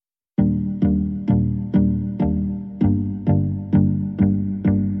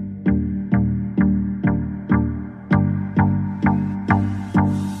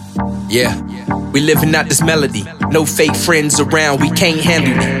Yeah, we living out this melody. No fake friends around, we can't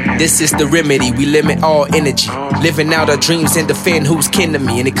handle it. This is the remedy, we limit all energy. Living out our dreams and defend who's kin to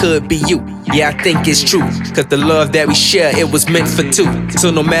me. And it could be you, yeah, I think it's true. Cause the love that we share, it was meant for two.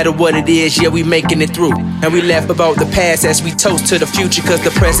 So no matter what it is, yeah, we making it through. And we laugh about the past as we toast to the future. Cause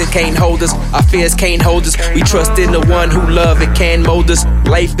the present can't hold us, our fears can't hold us. We trust in the one who love it can mold us.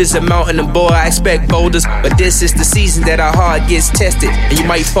 Life is a mountain and boy, I expect boulders. But this is the season that our heart gets tested. And you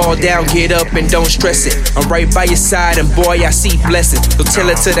might fall down, get up and don't stress it. I'm right by your side and boy, I see blessings. So tell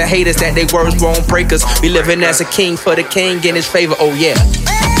it to the haters that they words won't break us. We living as a king for the king in his favor, oh yeah.